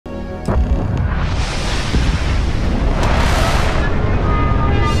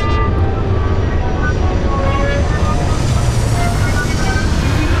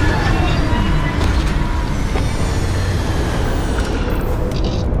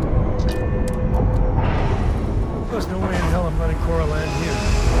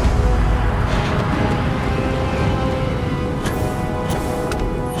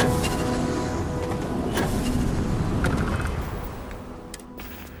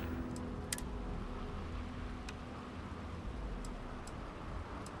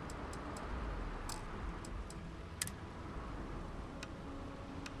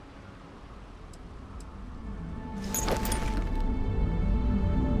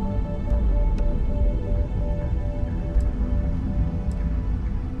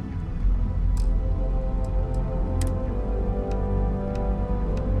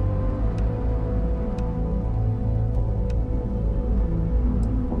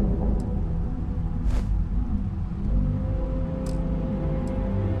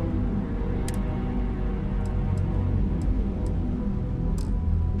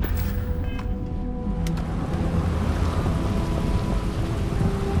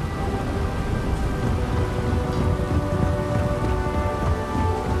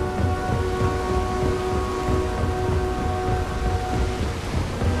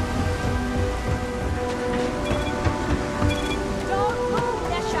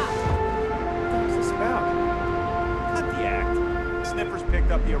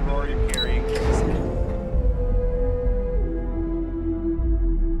about the Aurora carrying this.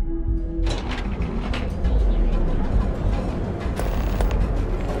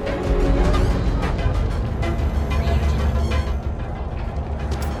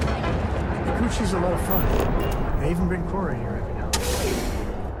 She's a lot of fun. I even bring Cora here every now and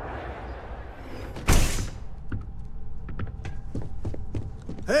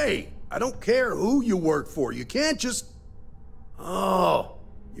then. Hey, I don't care who you work for. You can't just... Oh,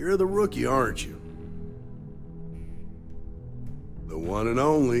 you're the rookie, aren't you? The one and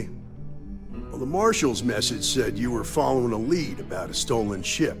only. Well, the Marshal's message said you were following a lead about a stolen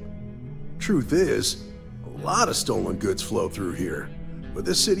ship. Truth is, a lot of stolen goods flow through here. But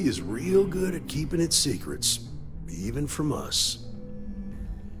this city is real good at keeping its secrets, even from us.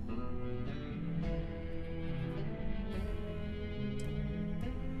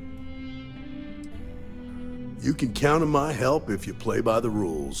 You can count on my help if you play by the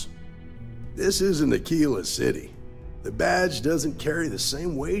rules. This isn't Aquila City. The badge doesn't carry the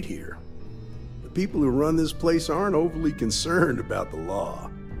same weight here. The people who run this place aren't overly concerned about the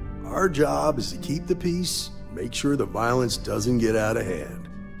law. Our job is to keep the peace, make sure the violence doesn't get out of hand.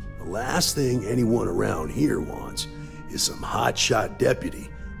 The last thing anyone around here wants is some hotshot deputy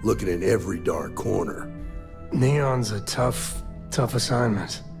looking in every dark corner. Neon's a tough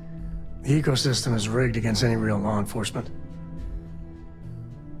assignment. The ecosystem is rigged against any real law enforcement.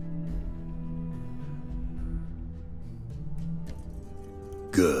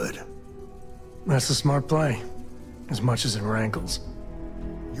 Good. That's a smart play, as much as it rankles.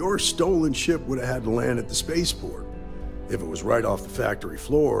 Your stolen ship would have had to land at the spaceport. If it was right off the factory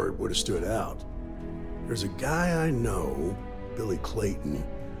floor, it would have stood out. There's a guy I know, Billy Clayton,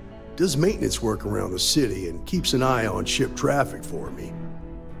 does maintenance work around the city and keeps an eye on ship traffic for me.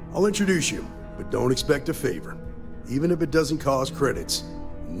 I'll introduce you, but don't expect a favor. Even if it doesn't cost credits,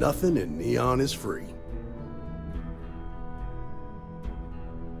 nothing in Neon is free.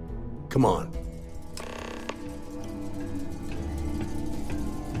 Come on.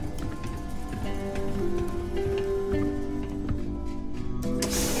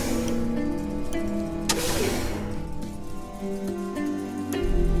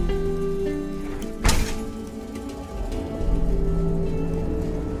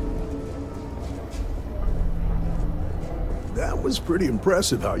 That was pretty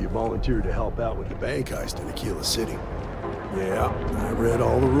impressive how you volunteered to help out with the bank heist in Aquila City. Yeah, I read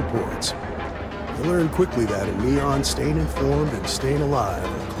all the reports. You learned quickly that in Neon, staying informed and staying alive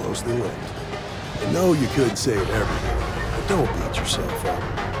are closely linked. I know you couldn't save everyone, but don't beat yourself up.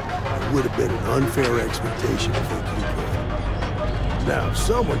 It would have been an unfair expectation to think you could. Now, if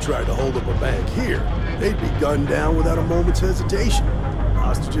someone tried to hold up a bank here, they'd be gunned down without a moment's hesitation.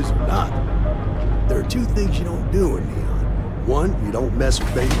 Hostages or not. There are two things you don't do in Neon. One, you don't mess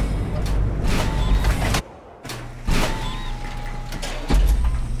with baby.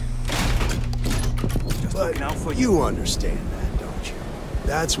 But you understand that, don't you?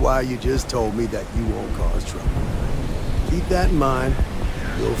 That's why you just told me that you won't cause trouble. Keep that in mind,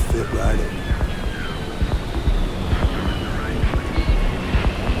 and you'll fit right in.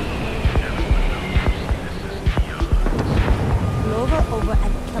 Clover over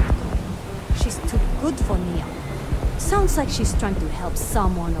at Kelpco. She's too good for Neon. Sounds like she's trying to help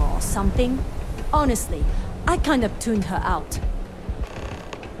someone or something. Honestly, I kind of tuned her out.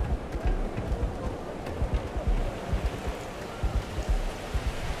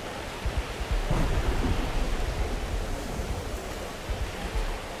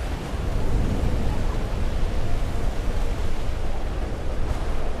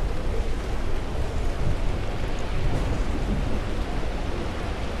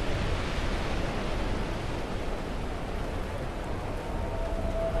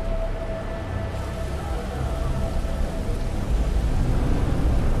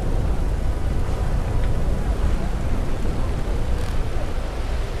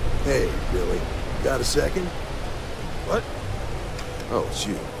 Hey, Billy, got a second? What? Oh, it's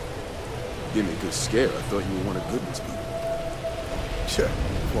you. Give me a good scare. I thought you were one of Goodman's people. Sure,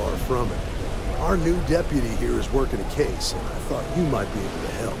 far from it. Our new deputy here is working a case, and I thought you might be able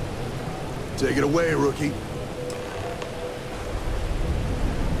to help. Take it away, rookie.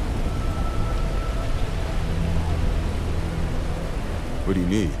 What do you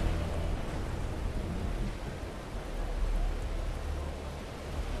need?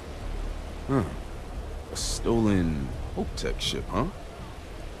 Huh. A stolen Hope-Tech ship, huh?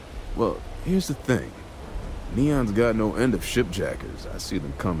 Well, here's the thing. Neon's got no end of shipjackers. I see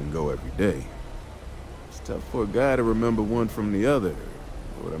them come and go every day. It's tough for a guy to remember one from the other. You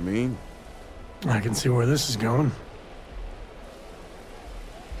know what I mean? I can see where this is going.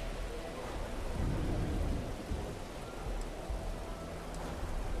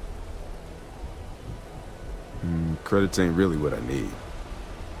 credits ain't really what I need.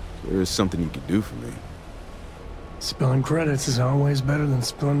 There is something you could do for me. Spilling credits is always better than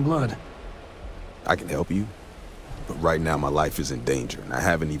spilling blood. I can help you, but right now my life is in danger, and I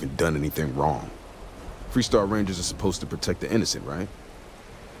haven't even done anything wrong. Freestar Rangers are supposed to protect the innocent, right?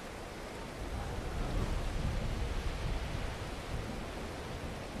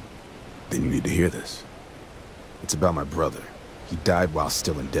 Then you need to hear this. It's about my brother. He died while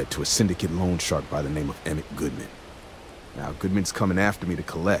still in debt to a syndicate loan shark by the name of Emmett Goodman. Now, Goodman's coming after me to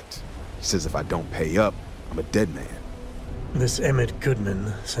collect. He says if I don't pay up, I'm a dead man. This Emmett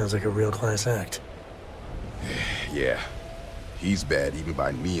Goodman sounds like a real class act. Yeah, he's bad even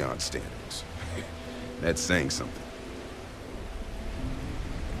by Neon standards. That's saying something.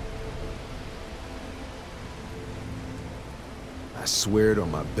 I swear it on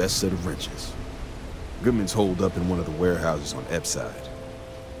my best set of wrenches. Goodman's holed up in one of the warehouses on Epside.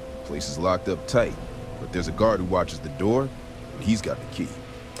 Place is locked up tight, but there's a guard who watches the door, and he's got the key.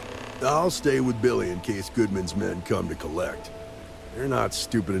 I'll stay with Billy in case Goodman's men come to collect. They're not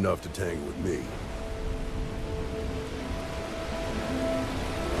stupid enough to tangle with me.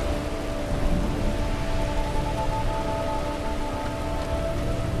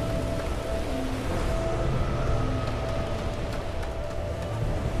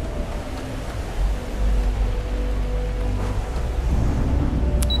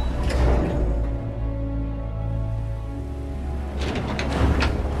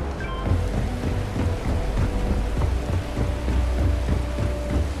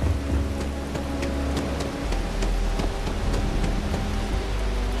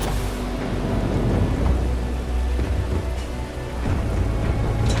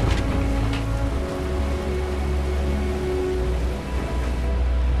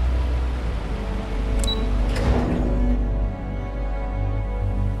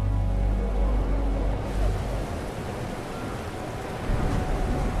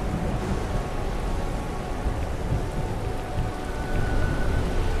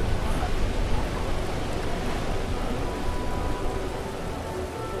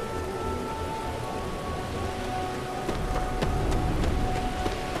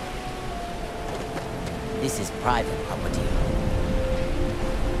 This is private property.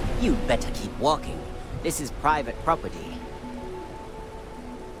 You'd better keep walking. This is private property.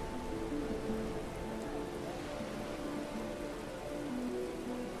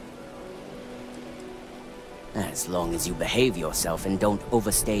 As long as you behave yourself and don't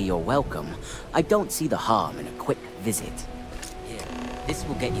overstay your welcome, I don't see the harm in a quick visit. Here, this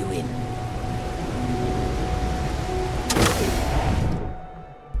will get you in.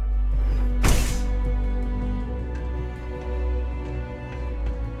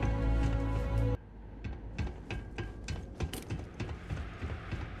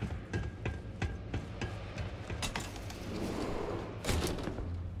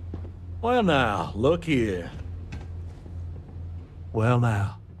 Well now, look here. Well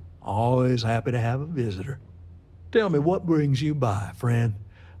now, always happy to have a visitor. Tell me, what brings you by, friend?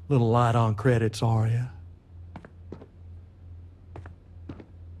 Little light on credits, are you?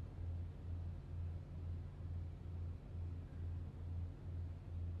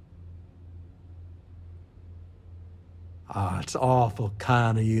 It's awful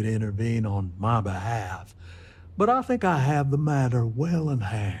kind of you to intervene on my behalf, but I think I have the matter well in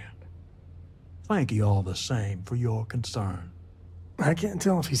hand. Thank you all the same for your concern. I can't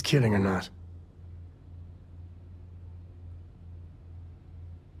tell if he's kidding or not.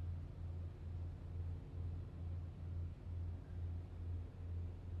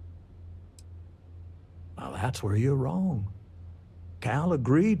 Now that's where you're wrong. Cal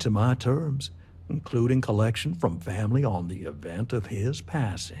agreed to my terms, including collection from family on the event of his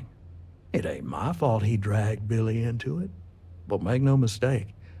passing. It ain't my fault he dragged Billy into it, but make no mistake,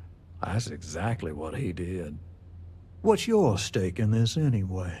 that's exactly what he did. What's your stake in this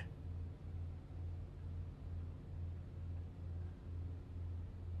anyway?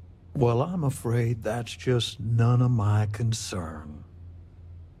 Well, I'm afraid that's just none of my concern.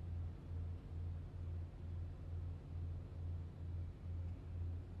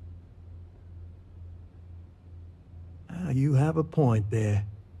 You have a point there.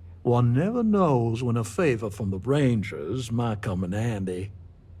 One never knows when a favor from the Rangers might come in handy.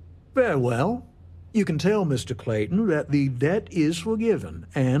 Very well. You can tell Mr. Clayton that the debt is forgiven,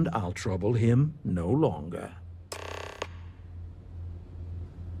 and I'll trouble him no longer.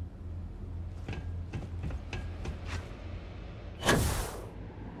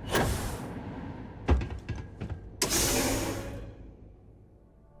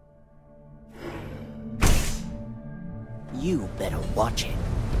 You better watch it.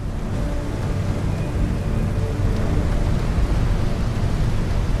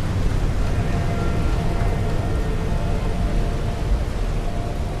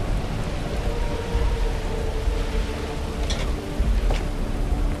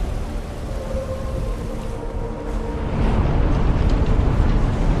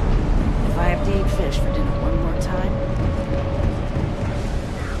 steamed fish for dinner one more time?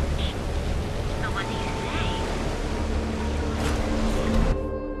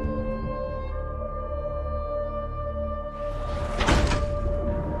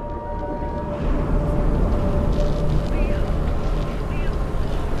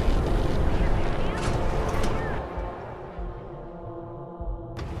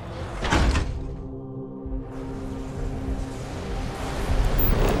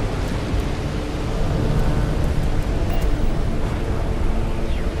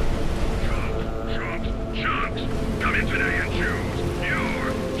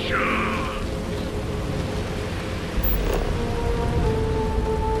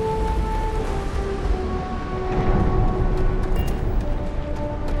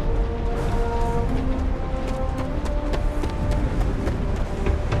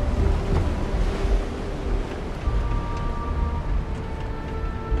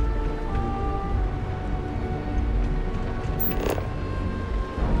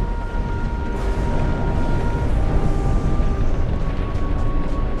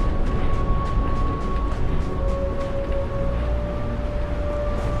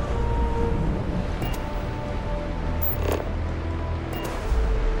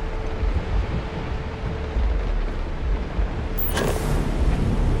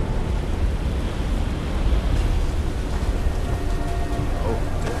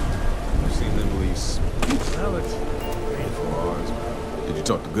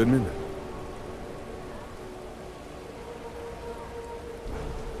 Talk to Goodman?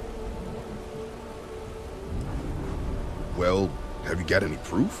 Well, have you got any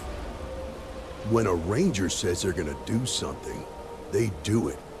proof? When a ranger says they're gonna do something, they do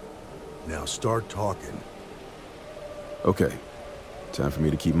it. Now start talking. Okay. Time for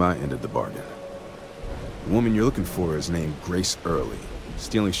me to keep my end of the bargain. The woman you're looking for is named Grace Early.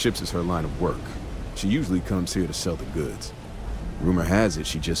 Stealing ships is her line of work. She usually comes here to sell the goods. Rumor has it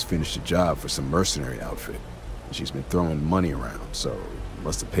she just finished a job for some mercenary outfit. She's been throwing money around, so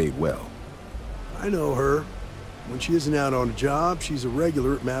must have paid well. I know her. When she isn't out on a job, she's a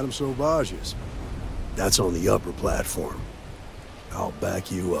regular at Madame Sauvage's. That's on the upper platform. I'll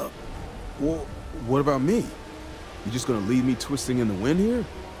back you up. Well, what about me? You just gonna leave me twisting in the wind here?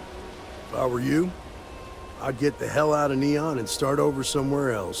 If I were you, I'd get the hell out of Neon and start over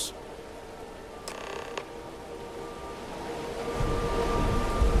somewhere else.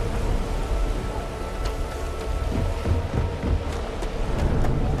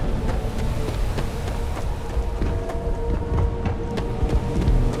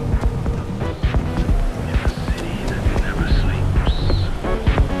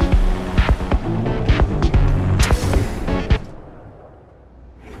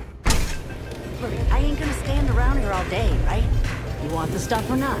 Stuff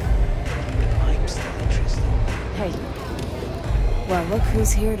or not? I'm still interested. Hey. Well, look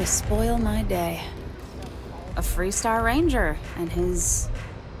who's here to spoil my day. A Freestar Ranger and his...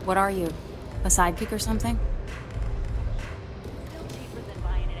 what are you? A sidekick or something? Still cheaper than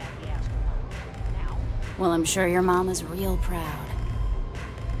buying it at the Astronaut. Well, I'm sure your mom is real proud.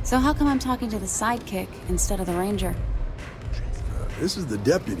 So how come I'm talking to the sidekick instead of the Ranger? This is the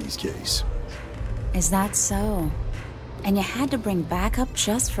deputy's case. Is that so? And you had to bring backup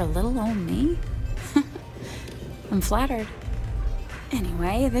just for little old me? I'm flattered.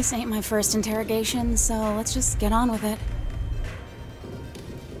 Anyway, this ain't my first interrogation, so let's just get on with it.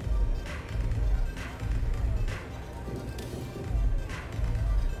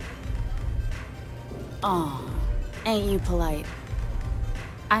 Aw, ain't you polite?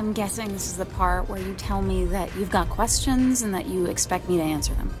 I'm guessing this is the part where you tell me that you've got questions and that you expect me to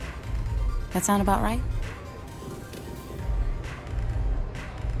answer them. That sound about right?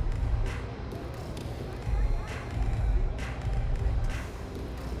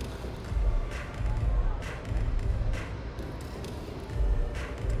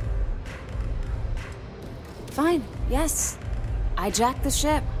 Fine, yes. I jacked the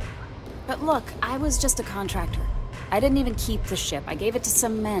ship. But look, I was just a contractor. I didn't even keep the ship. I gave it to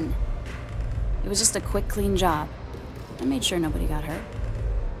some men. It was just a quick, clean job. I made sure nobody got hurt.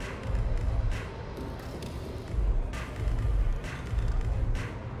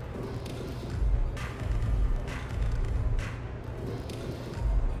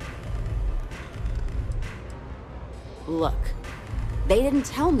 Look, they didn't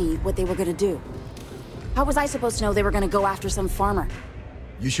tell me what they were gonna do. How was I supposed to know they were gonna go after some farmer?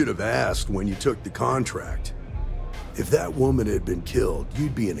 You should have asked when you took the contract. If that woman had been killed,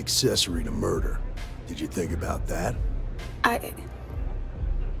 you'd be an accessory to murder. Did you think about that?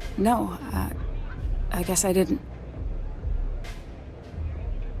 No, I guess I didn't.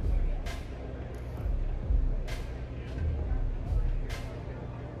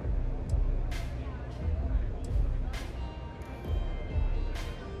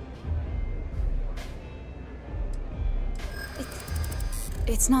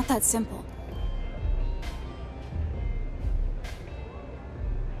 It's not that simple.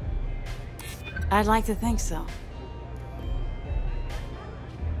 I'd like to think so.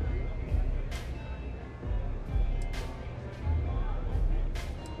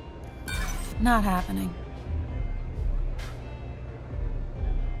 Not happening.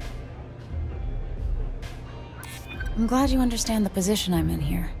 I'm glad you understand the position I'm in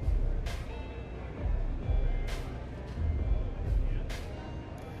here.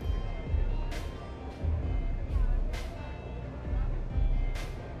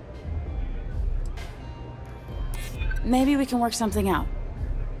 Maybe we can work something out.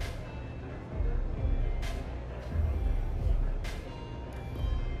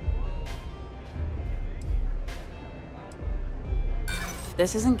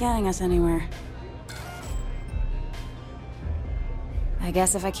 This isn't getting us anywhere. I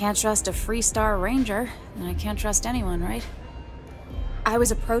guess if I can't trust a Freestar Ranger, then I can't trust anyone, right? I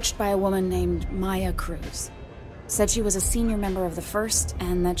was approached by a woman named Maya Cruz. Said she was a senior member of the First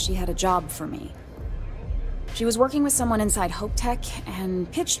and that she had a job for me. She was working with someone inside Hope Tech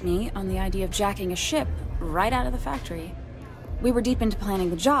and pitched me on the idea of jacking a ship right out of the factory. We were deep into planning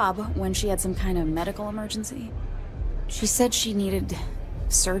the job when she had some kind of medical emergency. She said she needed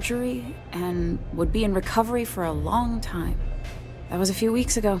surgery and would be in recovery for a long time. That was a few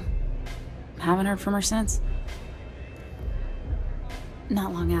weeks ago. Haven't heard from her since.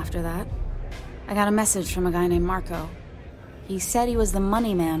 Not long after that, I got a message from a guy named Marco. He said he was the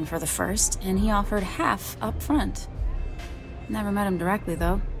money man for the First, and he offered half up front. Never met him directly,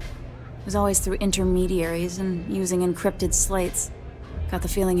 though. It was always through intermediaries and using encrypted slates. Got the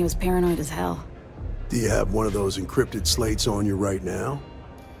feeling he was paranoid as hell. Do you have one of those encrypted slates on you right now?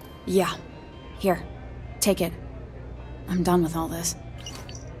 Yeah. Here. Take it. I'm done with all this.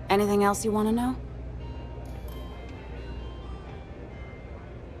 Anything else you want to know?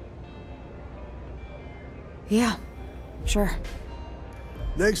 Yeah. Sure.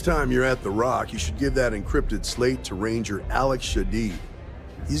 Next time you're at the Rock, you should give that encrypted slate to Ranger Alex Shadid.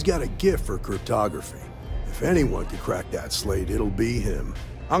 He's got a gift for cryptography. If anyone could crack that slate, it'll be him.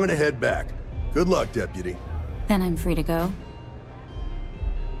 I'm gonna head back. Good luck, Deputy. Then I'm free to go.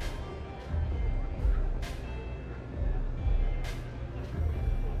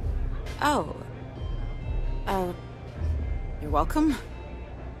 Oh. You're welcome.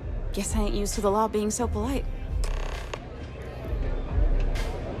 Guess I ain't used to the law being so polite.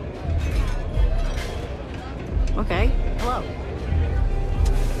 Okay, hello.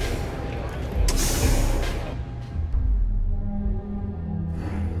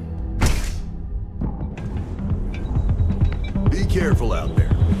 Be careful out there.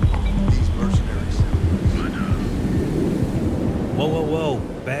 These mercenaries. Whoa, whoa, whoa.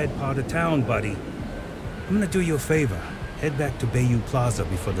 Bad part of town, buddy. I'm gonna do you a favor. Head back to Bayou Plaza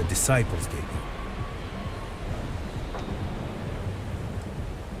before the Disciples get you.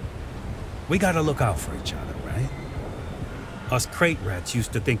 We gotta look out for each other, right? Us crate rats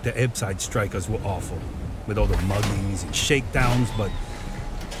used to think the Ebbside strikers were awful, with all the muggings and shakedowns, but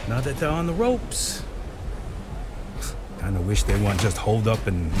now that they're on the ropes, kinda wish they weren't just holed up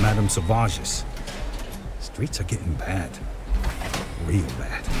in Madame Sauvage's. Streets are getting bad. Real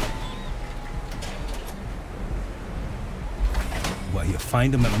bad. Well, you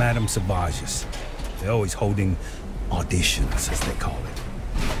find them at Madame Sauvage's. They're always holding auditions, as they call it.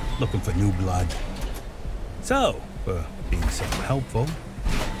 Looking for new blood. So, for being so helpful,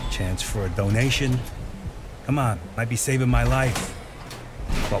 chance for a donation. Come on, might be saving my life.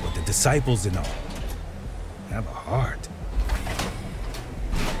 But with the Disciples and all, have a heart.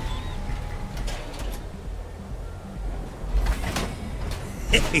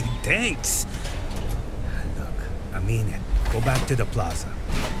 Hey, thanks. Look, I mean it. Go back to the plaza.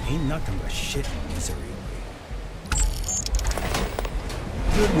 Ain't nothing but shit and misery.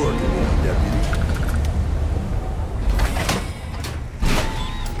 Good work, Deputy.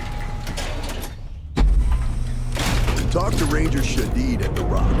 Talk to Ranger Shadid at the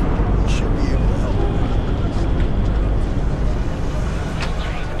Rock. He should be able to help.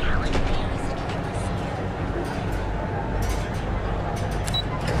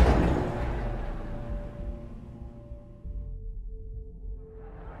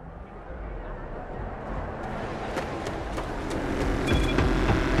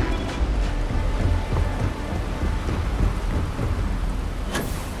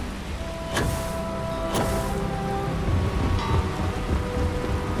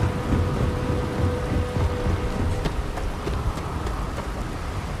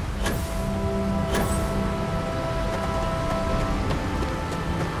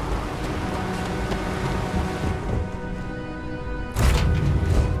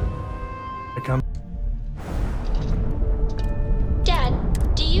 come. Dad,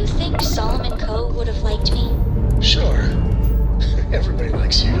 do you think Solomon Coe would have liked me? Sure. Everybody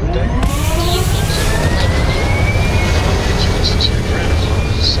likes you, don't they? Do you think he would have liked you? I don't think you listen to your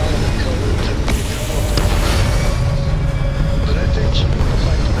grandfather, Solomon Coe, would give me a couple. But I think you would have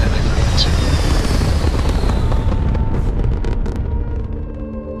liked Benedict too.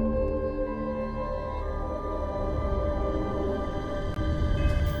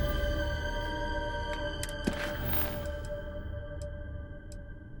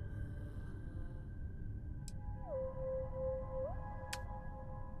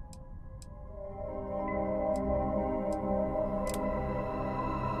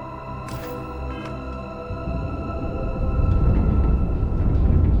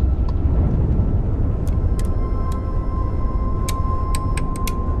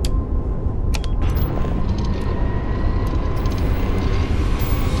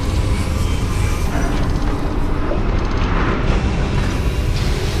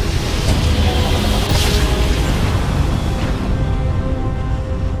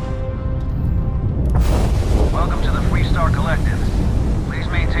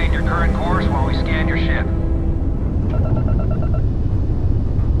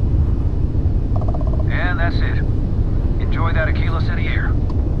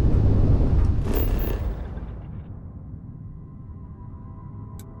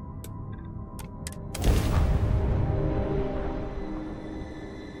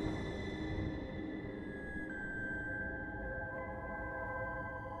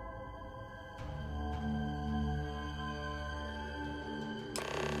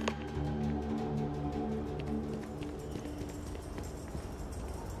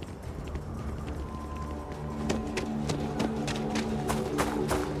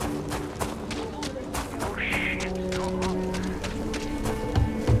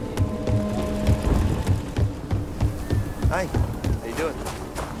 Hi, how you doing?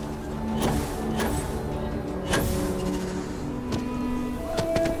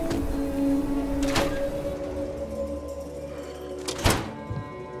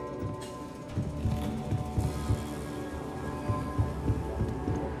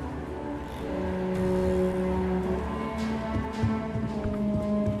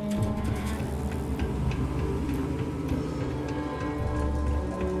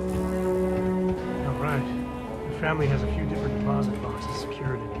 Family has a few different deposit boxes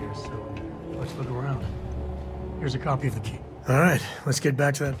secured in here, so let's look around. Here's a copy of the key. All right, let's get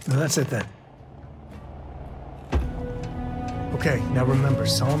back to that. No, that's it then. Okay, now remember,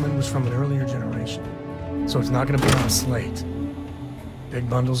 Solomon was from an earlier generation, so it's not going to be on a slate. Big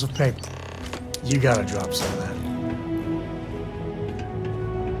bundles of paper. You gotta drop some of that.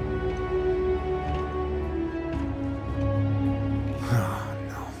 Oh,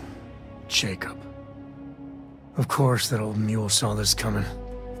 no. Jacob. Of course, that old mule saw this coming.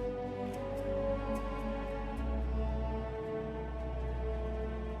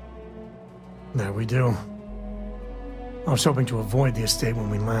 There we do. I was hoping to avoid the estate when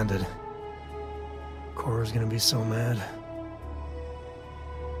we landed. Cora's gonna be so mad.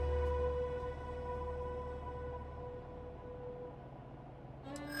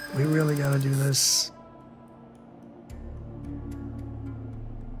 We really gotta do this.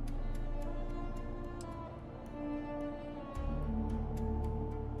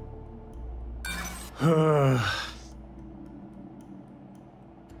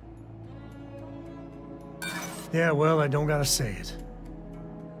 Yeah, well, I don't gotta say it.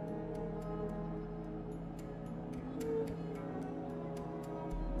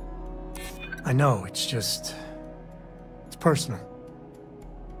 I know, it's just... it's personal.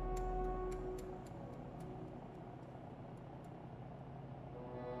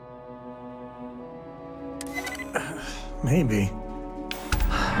 Maybe.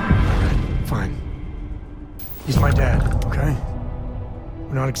 Alright, fine. He's my dad, okay?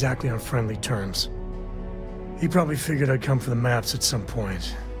 We're not exactly on friendly terms. He probably figured I'd come for the maps at some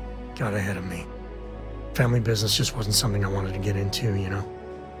point. Got ahead of me. Family business just wasn't something I wanted to get into, you know?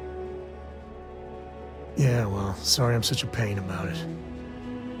 Yeah, well, sorry I'm such a pain about it.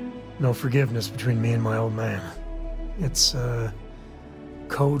 No forgiveness between me and my old man. It's,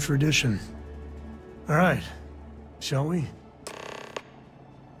 co-tradition. All right, shall we?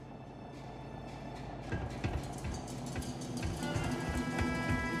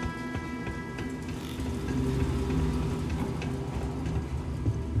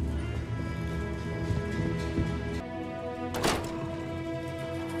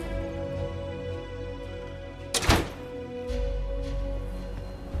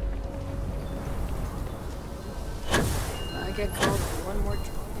 I get called for one more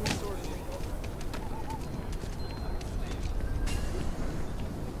drunken sorcery.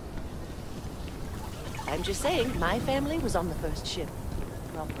 I'm just saying, my family was on the first ship.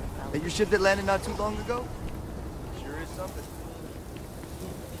 Well, for a fellow. Hey, your ship that landed not too long ago? Sure is something.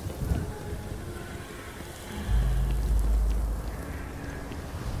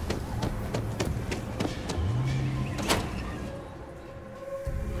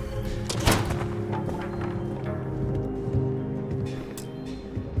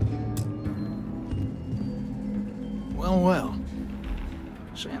 Well.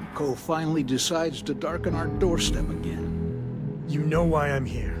 Sam Coe finally decides to darken our doorstep again. You know why I'm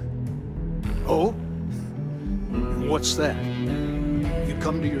here. Oh? And what's that? You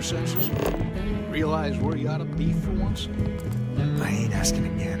come to your senses? Realize where you ought to be for once? I ain't asking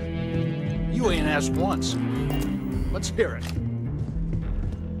again. You ain't asked once. Let's hear it.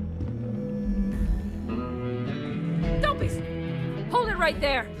 Don't be... Hold it right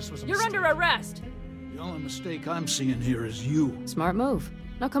there! You're under arrest! The only mistake I'm seeing here is you. Smart move.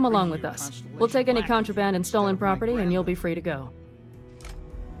 Now come along with us. We'll take any contraband and stolen property, and you'll be free to go.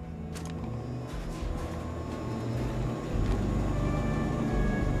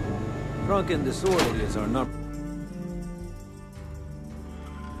 Drunk and disorderly is our number.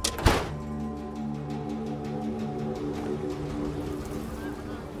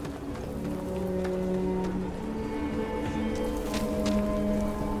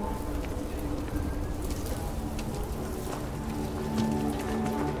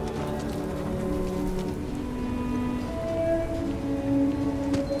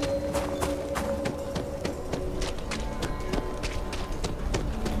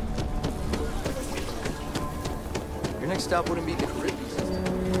 Next stop wouldn't be the Caribbean.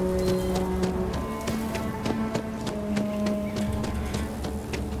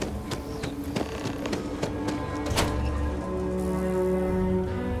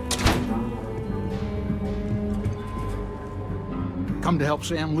 Come to help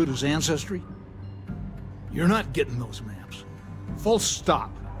Sam loot his ancestry? You're not getting those maps. Full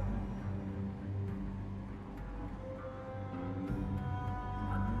stop.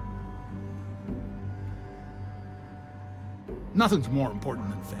 Nothing's more important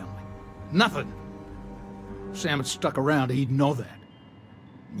than family. Nothing. If Sam had stuck around, he'd know that.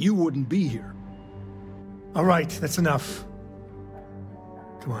 You wouldn't be here. All right, that's enough.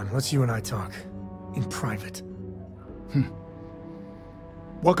 Come on, let's you and I talk. In private.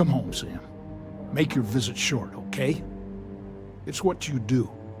 Welcome home, Sam. Make your visit short, okay? It's what you do.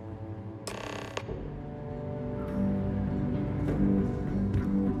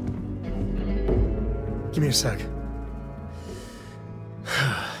 Give me a sec.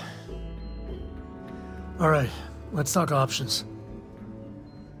 All right, let's talk options.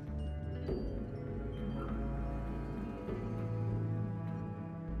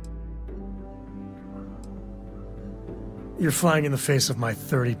 You're flying in the face of my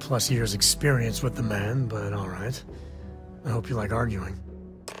 30-plus years experience with the man, but all right. I hope you like arguing.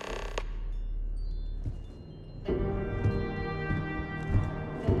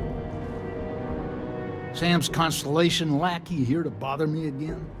 Sam's Constellation lackey here to bother me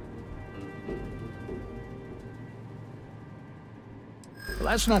again? Well,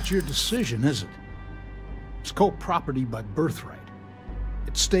 that's not your decision, is it? It's co-property by birthright.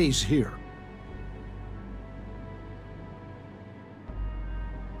 It stays here.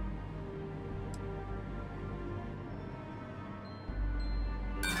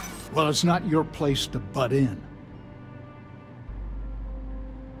 Well, it's not your place to butt in.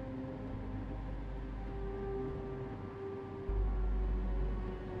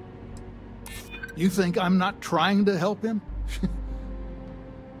 You think I'm not trying to help him?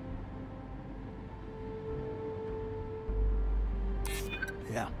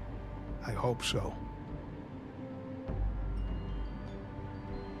 Yeah, I hope so.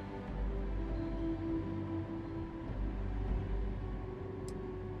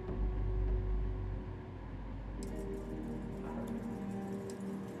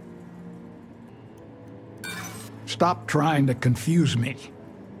 Stop trying to confuse me.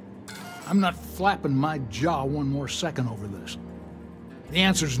 I'm not flapping my jaw one more second over this. The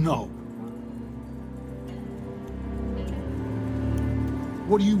answer's no.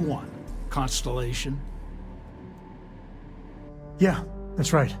 What do you want? Constellation? Yeah,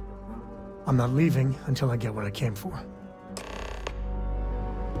 that's right. I'm not leaving until I get what I came for.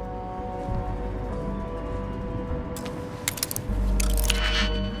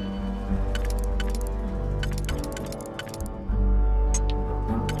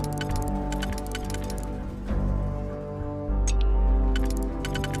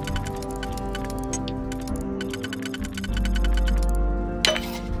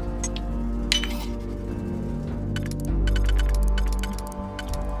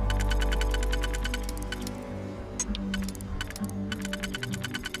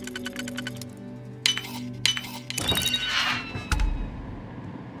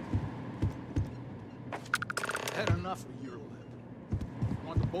 had enough of your living. I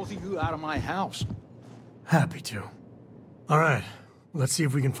want the both of you out of my house. Happy to. All right, let's see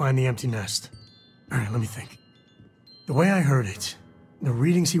if we can find the empty nest. All right, let me think. The way I heard it, the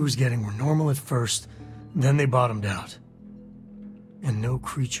readings he was getting were normal at first, then they bottomed out. And no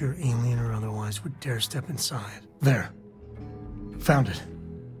creature, alien or otherwise, would dare step inside. There. Found it.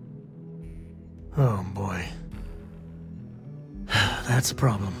 Oh, boy. That's a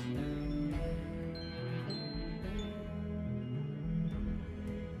problem.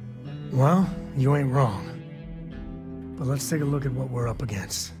 Well, you ain't wrong. But let's take a look at what we're up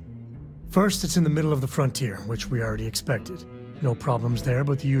against. First, it's in the middle of the frontier, which we already expected. No problems there,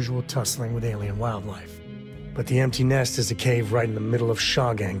 but the usual tussling with alien wildlife. But the empty nest is a cave right in the middle of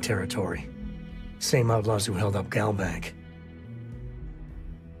Shawgang territory. Same outlaws who held up Galbank.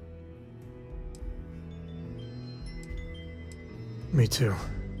 Me too.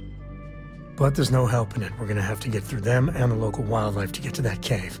 But there's no helping it. We're gonna have to get through them and the local wildlife to get to that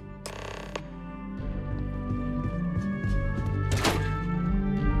cave.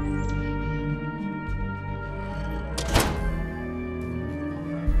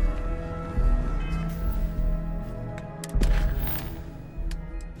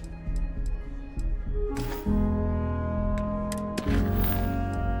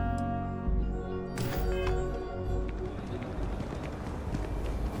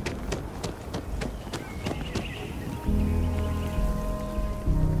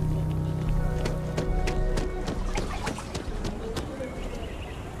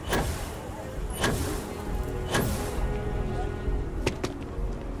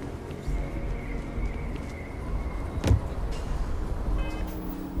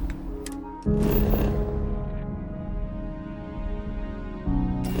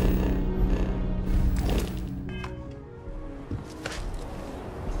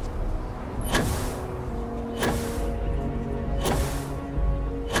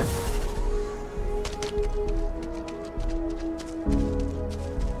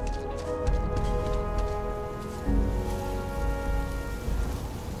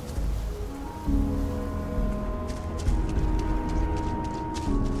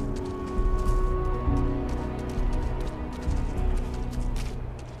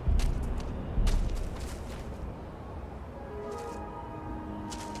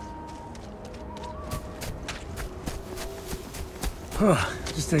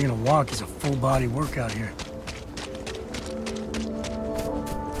 Just taking a walk is a full-body workout here.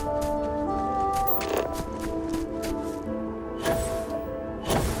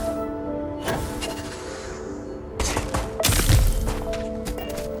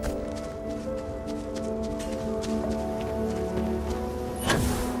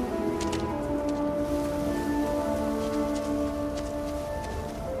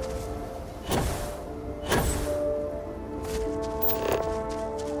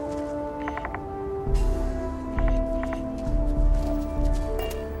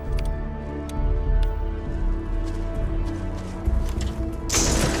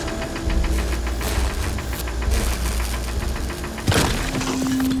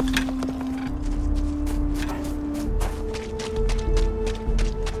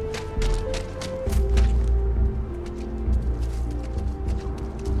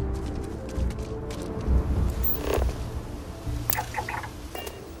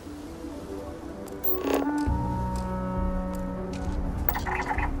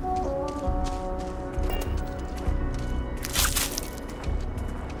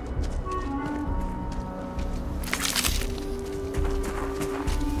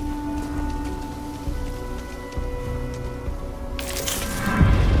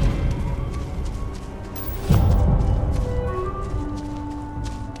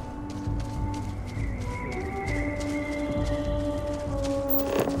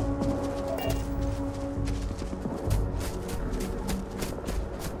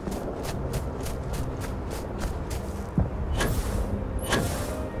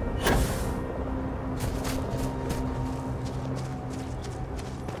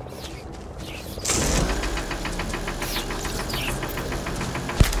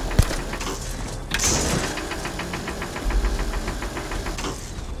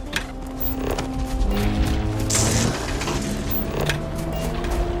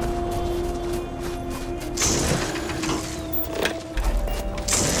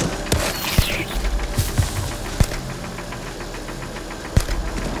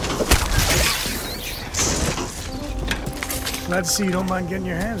 Glad to see you don't mind getting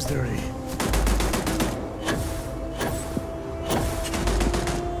your hands dirty.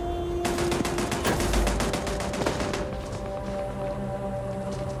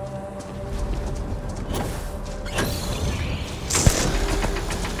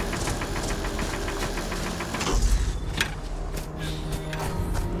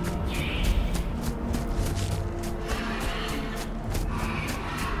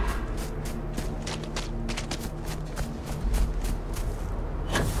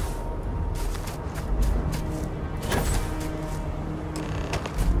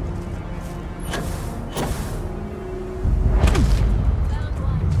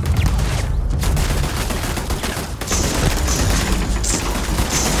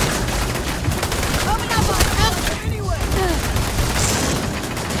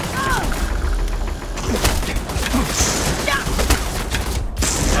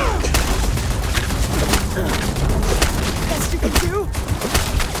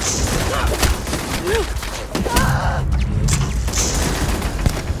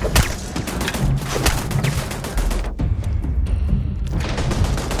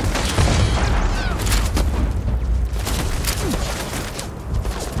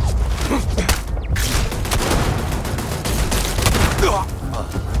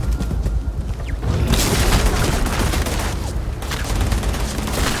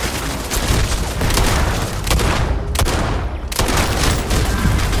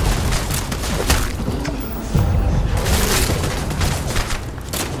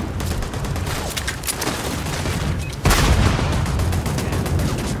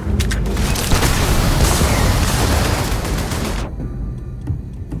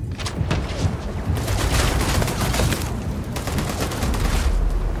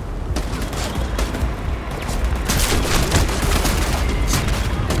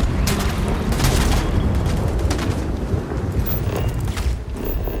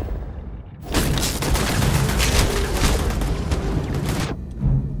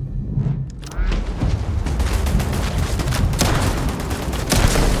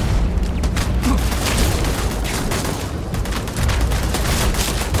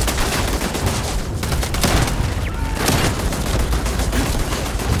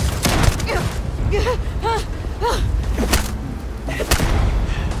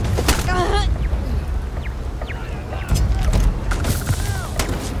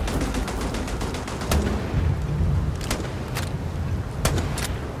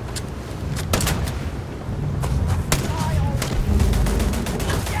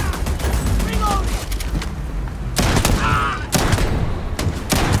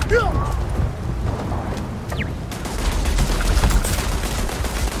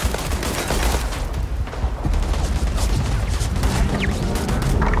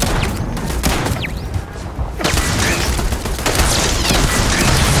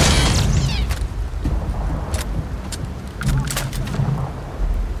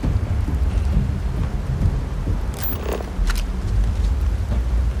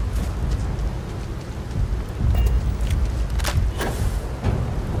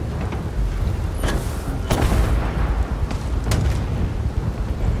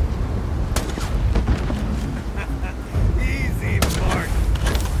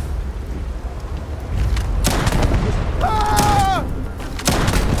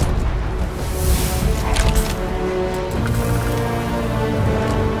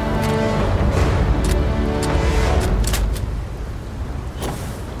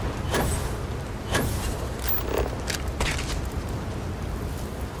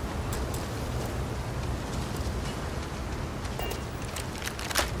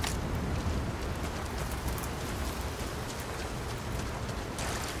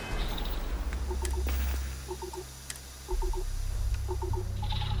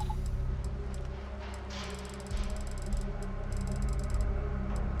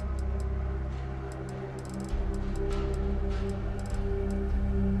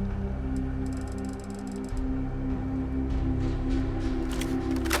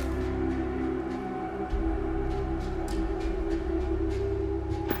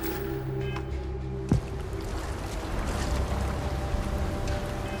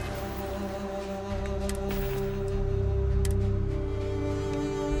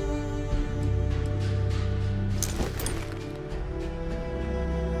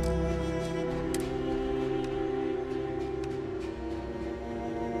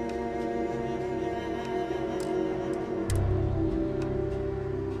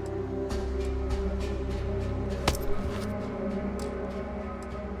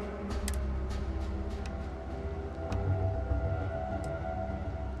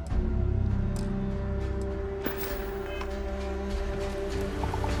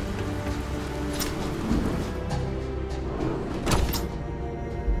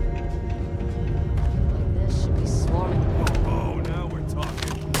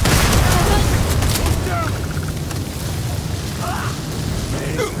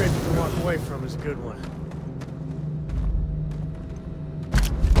 was a good one.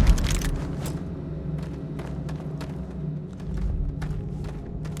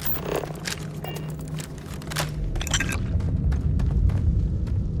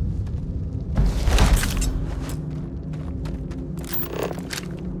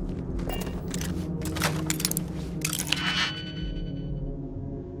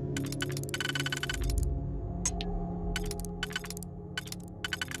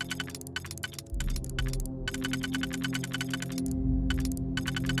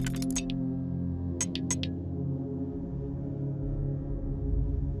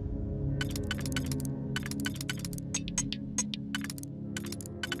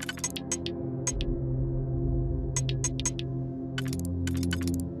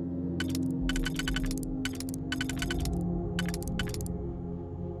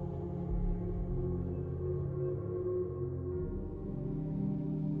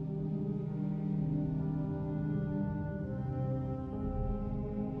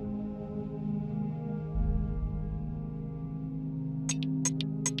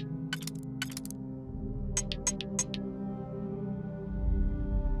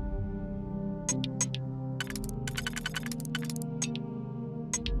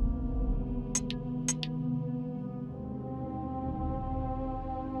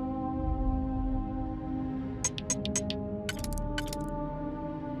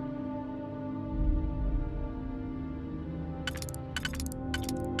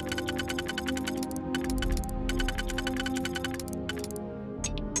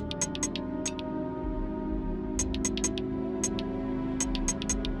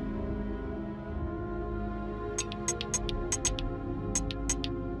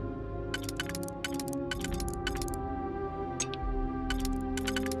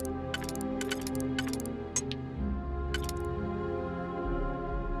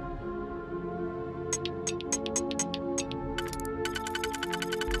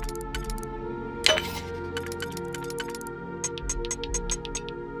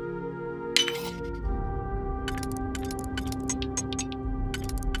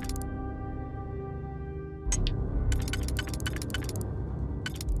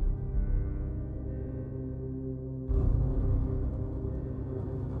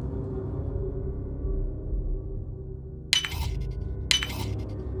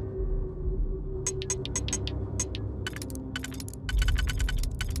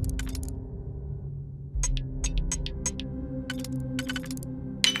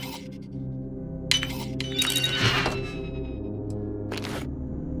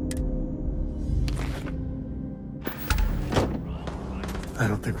 I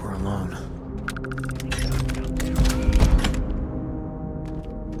don't think we're alone.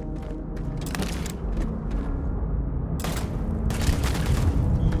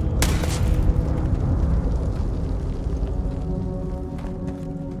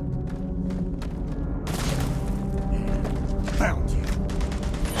 Found you.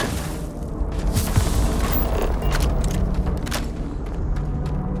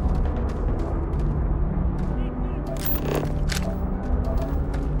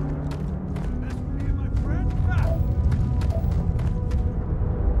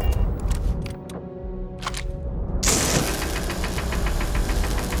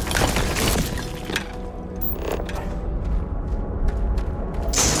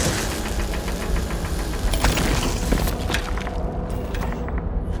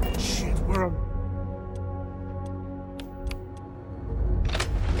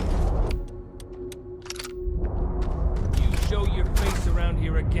 Show your face around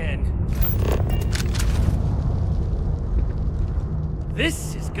here again.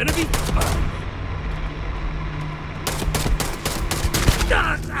 This is gonna be fun.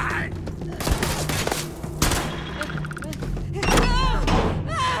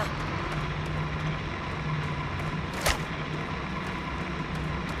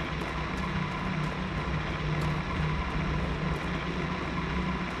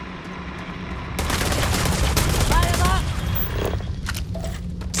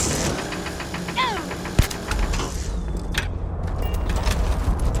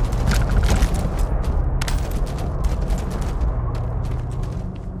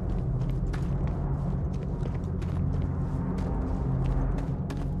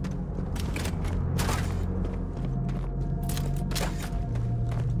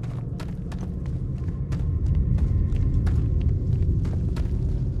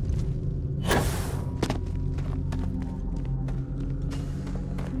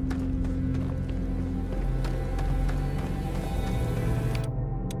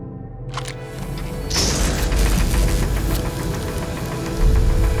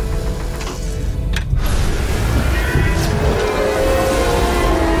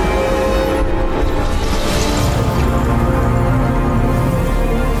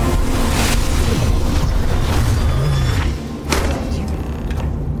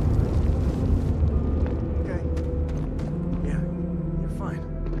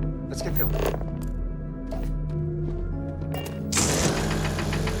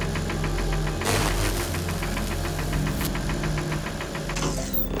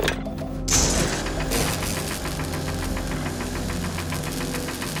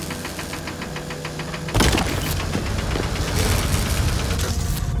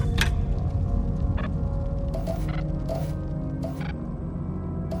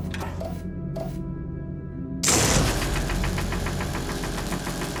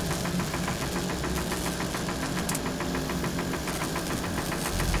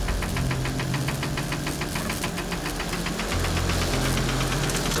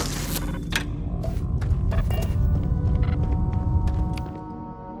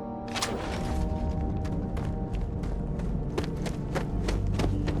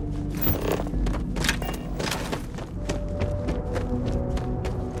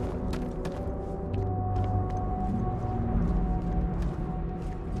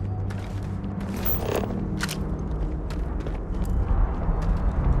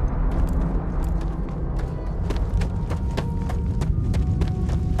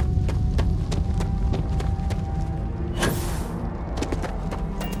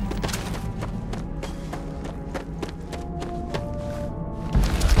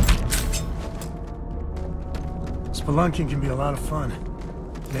 Spelunking can be a lot of fun.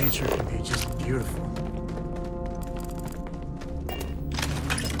 Nature can be just beautiful.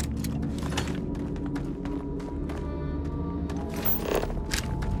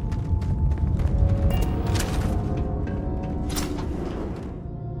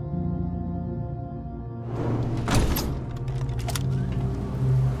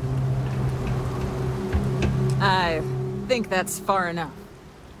 I think that's far enough.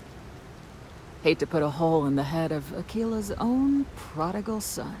 Hate to put a hole in the head of Akila's own prodigal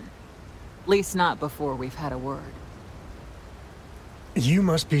son. At least not before we've had a word. You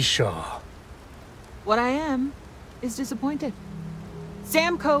must be Shaw. What I am is disappointed.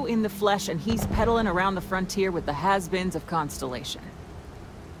 Samco in the flesh, and he's peddling around the frontier with the has-beens of Constellation.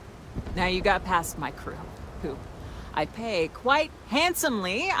 Now you got past my crew, who I pay quite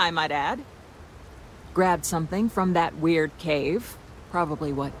handsomely, I might add. Grabbed something from that weird cave.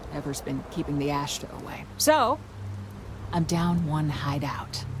 Probably whatever's been keeping the Ashta away. So, I'm down one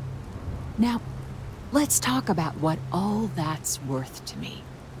hideout. Now, let's talk about what all that's worth to me.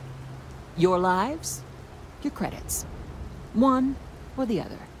 Your lives, your credits. One or the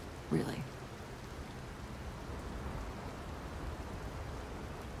other, really.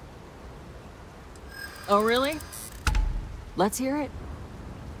 Oh, really? Let's hear it.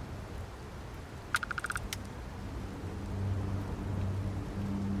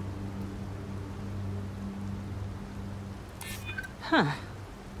 Huh.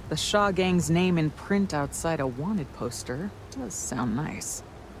 The Shaw Gang's name in print outside a wanted poster does sound nice.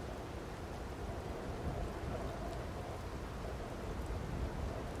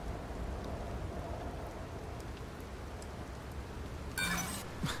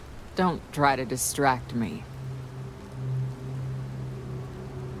 Don't try to distract me.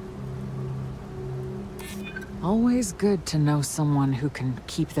 Always good to know someone who can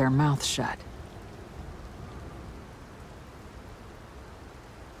keep their mouth shut.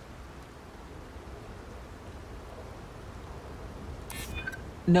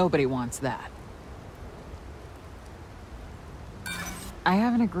 Nobody wants that. I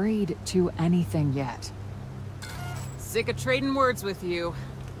haven't agreed to anything yet. Sick of trading words with you.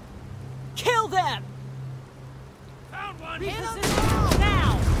 Kill them! Found one! Reposition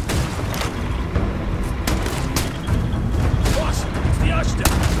now! Boss, it's the Ashta!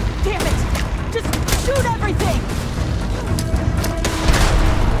 Damn it! Just shoot everything!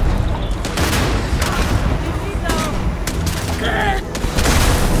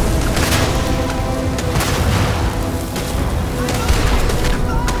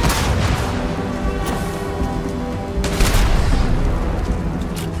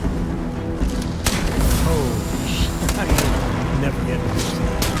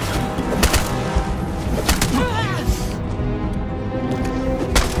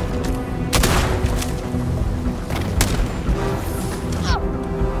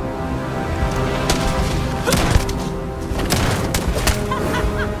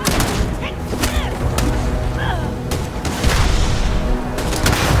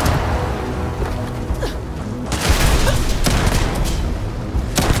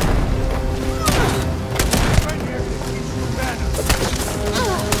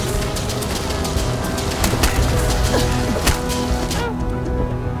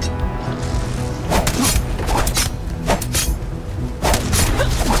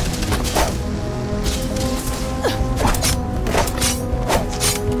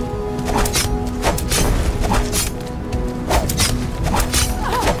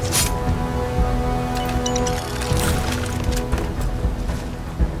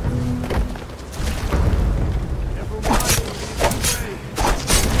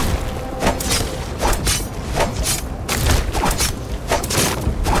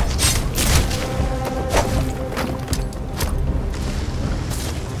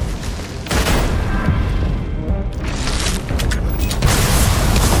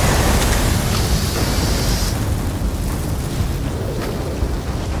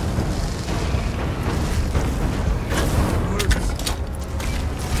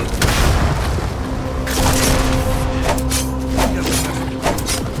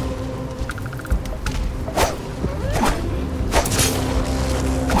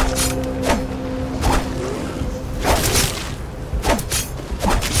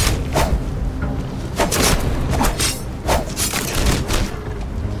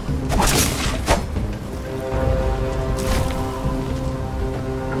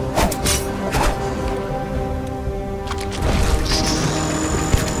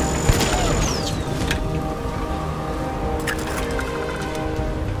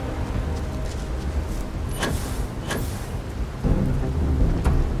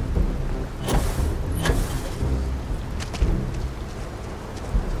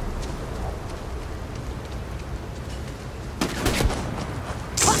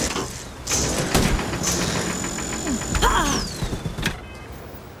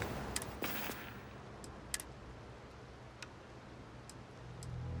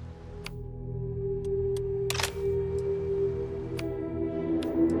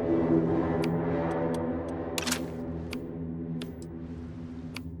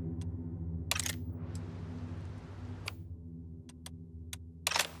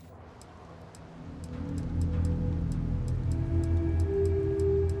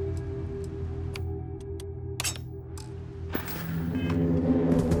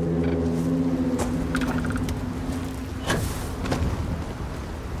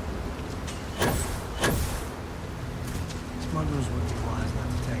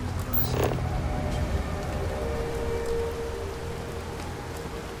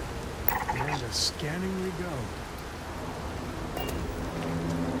 Scanning we go.